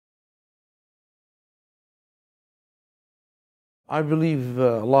I believe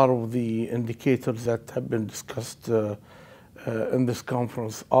a lot of the indicators that have been discussed in this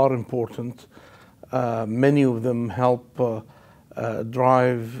conference are important. Many of them help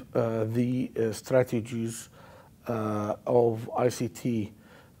drive the strategies of ICT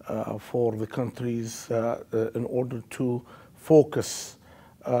for the countries in order to focus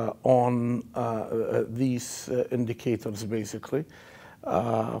on these indicators, basically.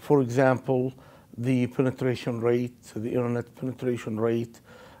 For example, the penetration rate, the internet penetration rate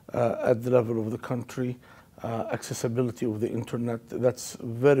at the level of the country, accessibility of the internet, that's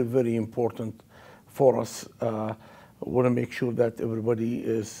very, very important for us. We want to make sure that everybody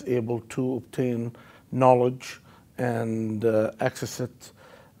is able to obtain knowledge and access it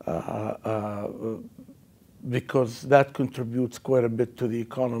because that contributes quite a bit to the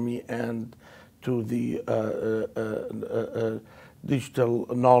economy and to the digital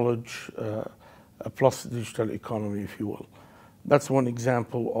knowledge plus digital economy, if you will. That's one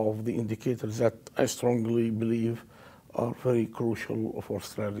example of the indicators that I strongly believe are very crucial for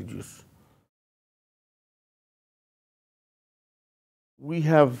strategies. We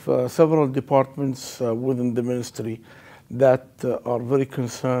have several departments within the ministry that are very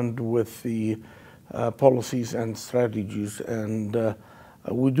concerned with the policies and strategies, and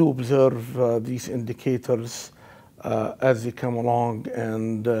we do observe these indicators as they come along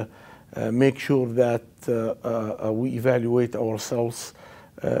and make sure that we evaluate ourselves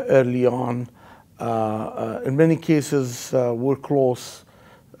early on. In many cases, we're close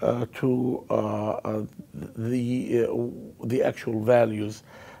to the actual values,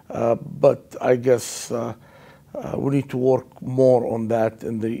 but I guess we need to work more on that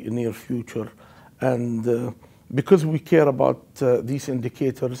in the near future. And because we care about these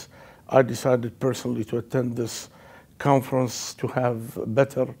indicators, I decided personally to attend this conference to have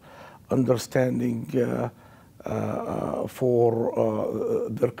better understanding for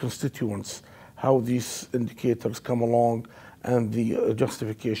their constituents, how these indicators come along and the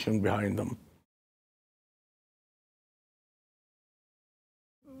justification behind them.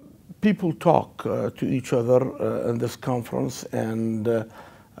 People talk to each other in this conference, and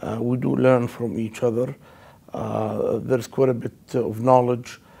we do learn from each other. There's quite a bit of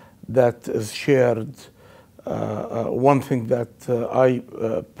knowledge that is shared. One thing that I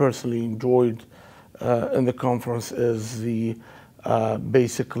personally enjoyed in the conference is the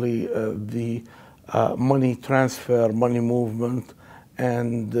basically the money transfer, money movement,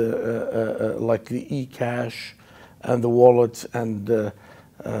 and like the e-cash and the wallets and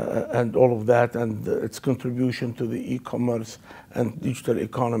all of that, and its contribution to the e-commerce and digital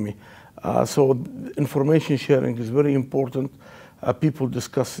economy. So information sharing is very important. People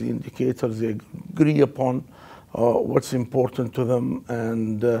discuss the indicators, they agree upon what's important to them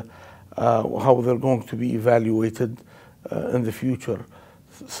and how they're going to be evaluated in the future.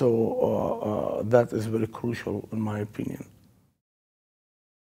 So that is very crucial in my opinion.